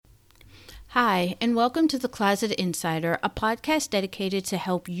Hi, and welcome to The Closet Insider, a podcast dedicated to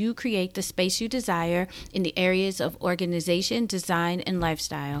help you create the space you desire in the areas of organization, design, and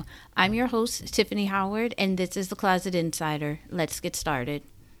lifestyle. I'm your host, Tiffany Howard, and this is The Closet Insider. Let's get started.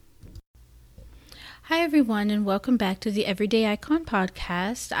 Hi, everyone, and welcome back to the Everyday Icon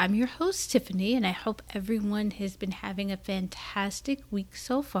podcast. I'm your host, Tiffany, and I hope everyone has been having a fantastic week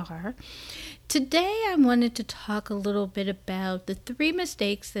so far. Today, I wanted to talk a little bit about the 3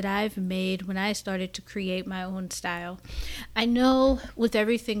 mistakes that I've made when I started to create my own style. I know with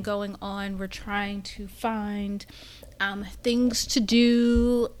everything going on, we're trying to find things to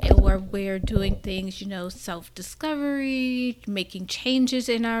do, or we're doing things, self-discovery, making changes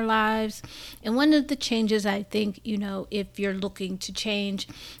in our lives. And one of the changes I think, if you're looking to change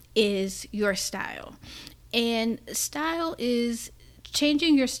is your style. And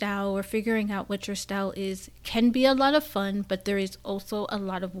changing your style or figuring out what your style is can be a lot of fun, but there is also a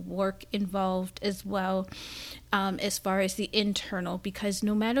lot of work involved as well, as far as the internal, because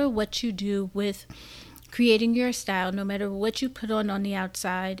no matter what you do with creating your style, no matter what you put on the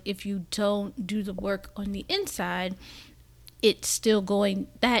outside, if you don't do the work on the inside,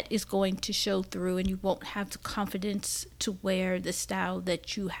 that is going to show through, and you won't have the confidence to wear the style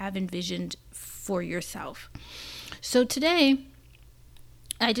that you have envisioned for yourself. So today,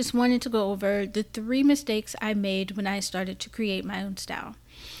 I just wanted to go over the 3 mistakes I made when I started to create my own style.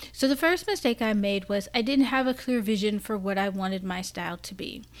 So the first mistake I made was I didn't have a clear vision for what I wanted my style to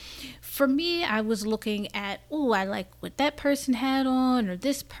be. For me, I was looking at, I like what that person had on, or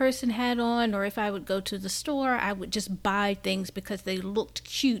this person had on, or if I would go to the store, I would just buy things because they looked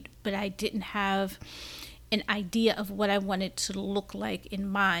cute, but I didn't have an idea of what I wanted to look like in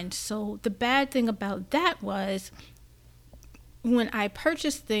mind. So the bad thing about that was when I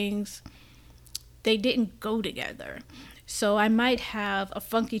purchased things, they didn't go together. So I might have a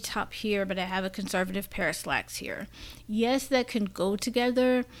funky top here, but I have a conservative pair of slacks here. Yes, that can go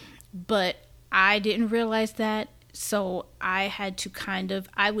together, but I didn't realize that. So I had to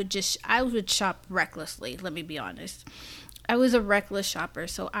I would shop recklessly, let me be honest. I was a reckless shopper,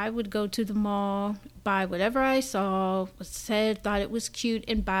 so I would go to the mall, buy whatever I saw, thought it was cute,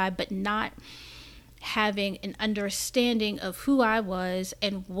 and buy, but not having an understanding of who I was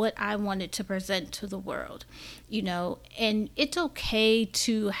and what I wanted to present to the world, and it's okay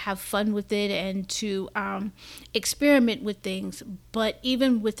to have fun with it and to experiment with things, but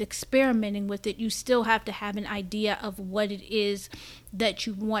even with experimenting with it, you still have to have an idea of what it is that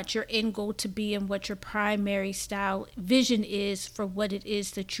you want your end goal to be and what your primary style vision is for what it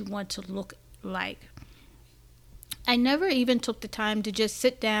is that you want to look like. I never even took the time to just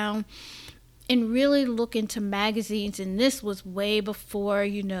sit down and really look into magazines, and this was way before,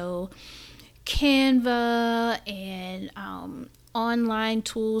 Canva and online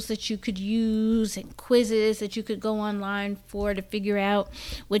tools that you could use and quizzes that you could go online for to figure out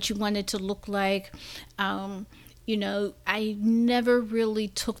what you wanted to look like. I never really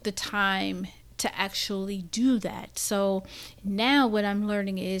took the time to actually do that. So now what I'm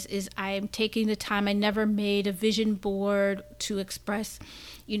learning is I am taking the time. I never made a vision board to express,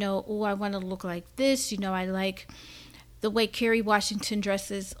 I want to look like this. I like the way Kerry Washington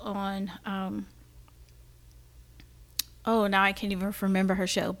dresses on, now I can't even remember her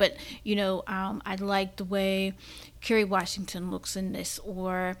show, but, I like the way Kerry Washington looks in this,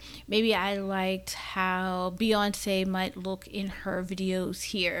 or maybe I liked how Beyonce might look in her videos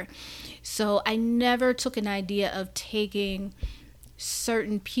here. So I never took an idea of taking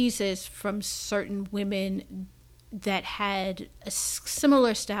certain pieces from certain women that had a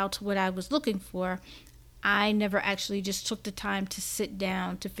similar style to what I was looking for. I never actually just took the time to sit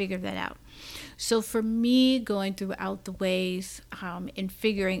down to figure that out. So for me, going throughout the ways and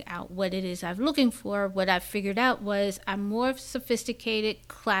figuring out what it is I'm looking for, what I figured out was I'm more of a sophisticated,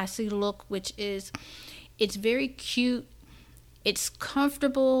 classy look, which is, it's very cute, it's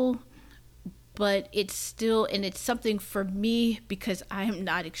comfortable, but it's still, and it's something for me because I am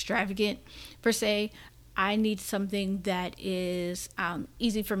not extravagant per se. I need something that is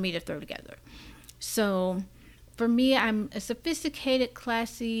easy for me to throw together. So for me, I'm a sophisticated,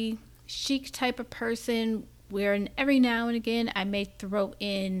 classy, chic type of person where every now and again I may throw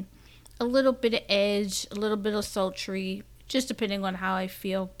in a little bit of edge, a little bit of sultry, just depending on how I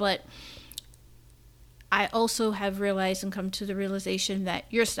feel. But I also have realized and come to the realization that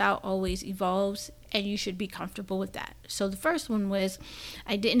your style always evolves and you should be comfortable with that. So the first one was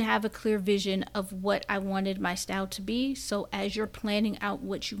I didn't have a clear vision of what I wanted my style to be. So as you're planning out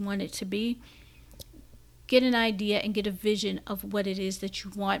what you want it to be, get an idea and get a vision of what it is that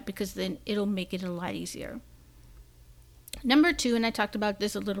you want, because then it'll make it a lot easier. Number two, and I talked about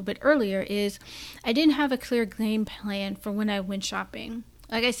this a little bit earlier, is I didn't have a clear game plan for when I went shopping.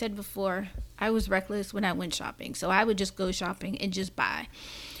 Like I said before, I was reckless when I went shopping. So I would just go shopping and just buy.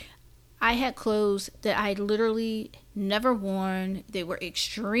 I had clothes that I literally never worn. They were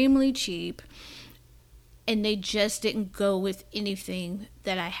extremely cheap, and they just didn't go with anything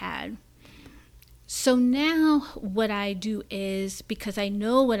that I had. So now what I do is, because I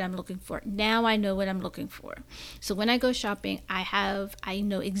know what I'm looking for, now I know what I'm looking for. So when I go shopping, I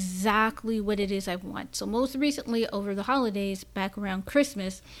know exactly what it is I want. So most recently over the holidays, back around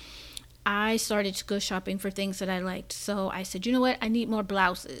Christmas, I started to go shopping for things that I liked. So I said, you know what? I need more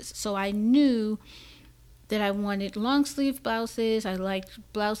blouses. So I knew that I wanted long sleeve blouses. I liked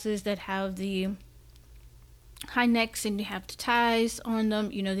blouses that have the high necks and you have the ties on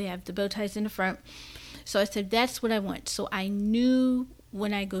them. You know, they have the bow ties in the front. So I said, that's what I want. So I knew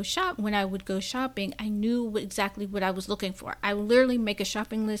when I would go shopping, I knew exactly what I was looking for. I would literally make a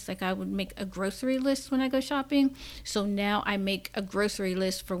shopping list like I would make a grocery list when I go shopping. So now I make a grocery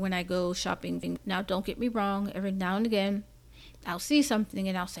list for when I go shopping. Now, don't get me wrong. Every now and again, I'll see something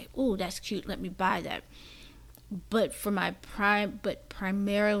and I'll say, oh, that's cute. Let me buy that. But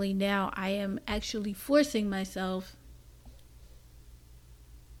primarily now, I am actually forcing myself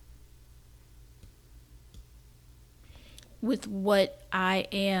with what I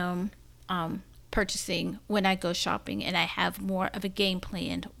am purchasing when I go shopping, and I have more of a game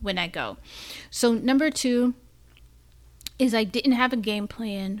plan when I go. So number two is I didn't have a game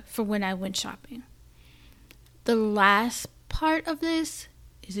plan for when I went shopping. The last part of this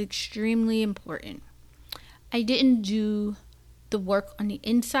is extremely important. I didn't do the work on the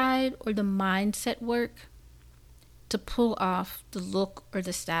inside or the mindset work to pull off the look or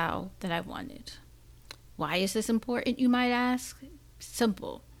the style that I wanted. Why is this important, you might ask?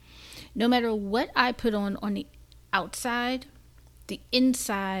 Simple. No matter what I put on the outside, the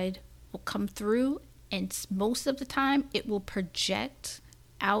inside will come through, and most of the time it will project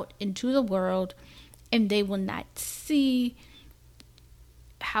out into the world, and they will not see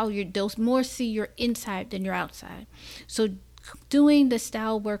those more see your inside than your outside. So doing the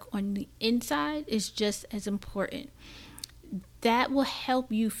style work on the inside is just as important. That will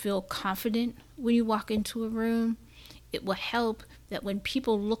help you feel confident when you walk into a room. It will help that when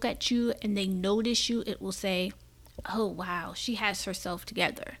people look at you and they notice you, it will say, oh wow, she has herself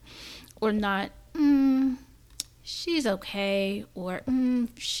together. Or not, she's okay, or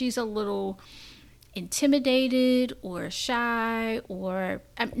she's a little intimidated or shy, or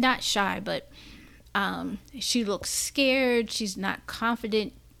not shy, but she looks scared, she's not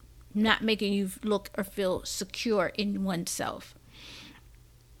confident, not making you look or feel secure in oneself.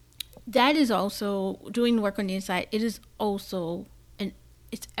 That is also doing the work on the inside. It is also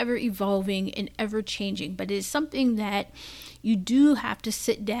it's ever evolving and ever changing, but it is something that you do have to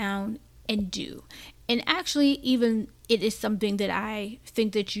sit down and do. And actually, even it is something that I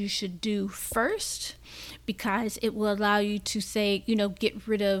think that you should do first, because it will allow you to say, get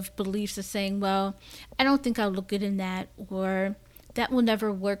rid of beliefs of saying, well, I don't think I'll look good in that, or that will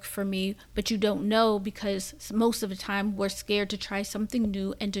never work for me. But you don't know, because most of the time we're scared to try something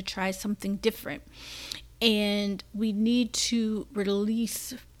new and to try something different. And we need to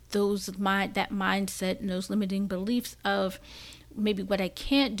release that mindset and those limiting beliefs of maybe what I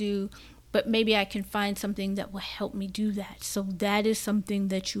can't do, but maybe I can find something that will help me do that. So that is something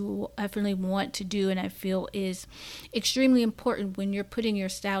that you will definitely want to do, and I feel is extremely important when you're putting your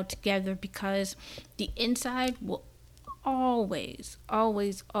style together, because the inside will always,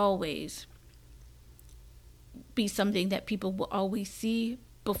 always, always be something that people will always see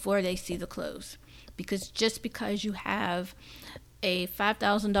before they see the clothes. Because just because you have a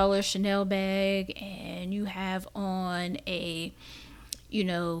 $5,000 Chanel bag and you have on a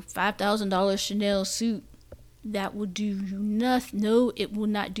 $5,000 Chanel suit, that will do you nothing. No, it will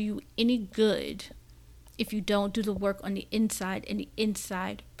not do you any good if you don't do the work on the inside, and the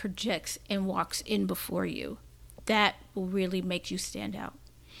inside projects and walks in before you. That will really make you stand out.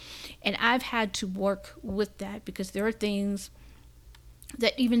 And I've had to work with that, because there are things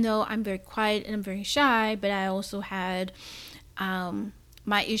that, even though I'm very quiet and I'm very shy, but I also had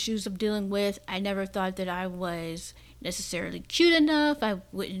my issues of dealing with. I never thought that I was necessarily cute enough. I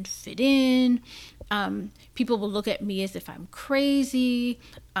wouldn't fit in. People will look at me as if I'm crazy.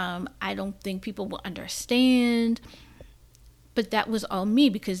 I don't think people will understand. But that was all me,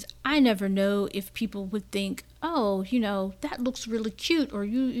 because I never know if people would think, oh, that looks really cute, or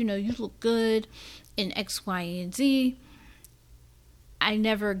you look good in X, Y, and Z. I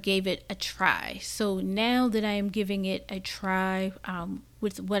never gave it a try. So now that I am giving it a try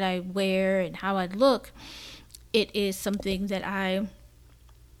with what I wear and how I look, it is something that I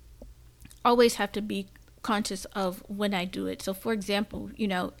always have to be conscious of when I do it. So for example,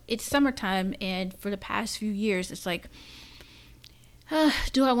 it's summertime, and for the past few years, it's like,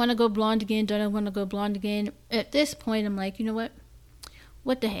 do I want to go blonde again? Don't I want to go blonde again? At this point, I'm like, you know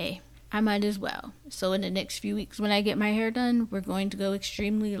what the hey, I might as well. So in the next few weeks, when I get my hair done, we're going to go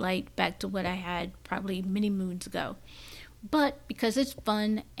extremely light, back to what I had probably many moons ago. But because it's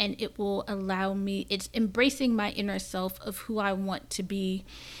fun and it will allow me, it's embracing my inner self of who I want to be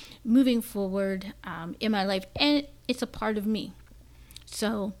moving forward in my life, and it's a part of me.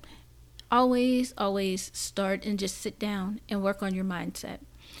 So always start and just sit down and work on your mindset.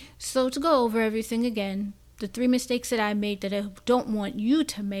 So to go over everything again, the 3 mistakes that I made that I don't want you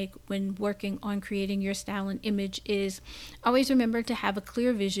to make when working on creating your style and image is always remember to have a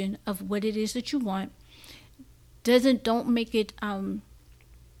clear vision of what it is that you want. Don't make it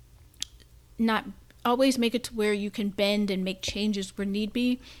not always make it to where you can bend and make changes where need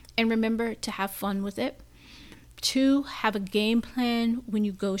be, and remember to have fun with it. 2, have a game plan when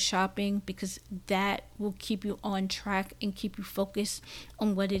you go shopping, because that will keep you on track and keep you focused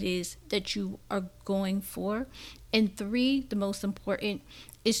on what it is that you are going for. And 3, the most important,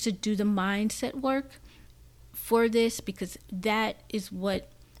 is to do the mindset work for this, because that is what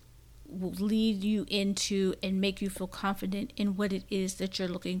will lead you into and make you feel confident in what it is that you're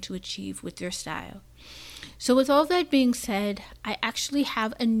looking to achieve with your style. So with all that being said, I actually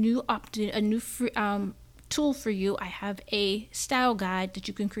have a new free, tool for you. I have a style guide that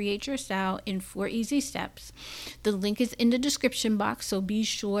you can create your style in 4 easy steps. The link is in the description box, so be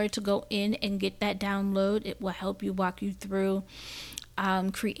sure to go in and get that download. It will help you walk you through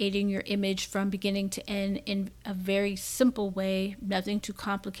creating your image from beginning to end in a very simple way, nothing too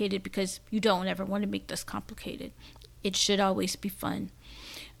complicated, because you don't ever want to make this complicated. It should always be fun.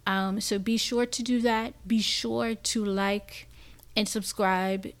 So be sure to do that. Be sure to like and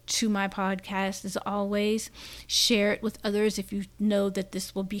subscribe to my podcast. As always, share it with others if you know that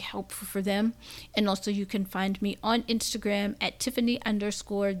this will be helpful for them. And also you can find me on Instagram at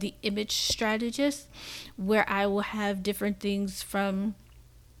Tiffany_the image strategist, where I will have different things from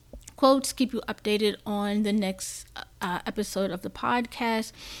quotes, keep you updated on the next episode of the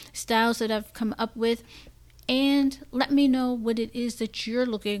podcast, styles that I've come up with, and let me know what it is that you're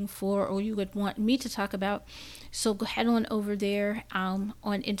looking for or you would want me to talk about. So go head on over there on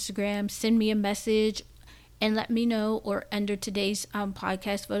Instagram, send me a message and let me know, or under today's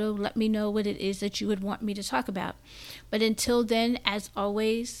podcast photo, let me know what it is that you would want me to talk about. But until then, as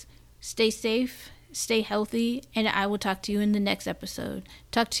always, stay safe, stay healthy, and I will talk to you in the next episode.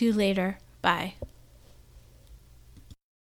 Talk to you later. Bye.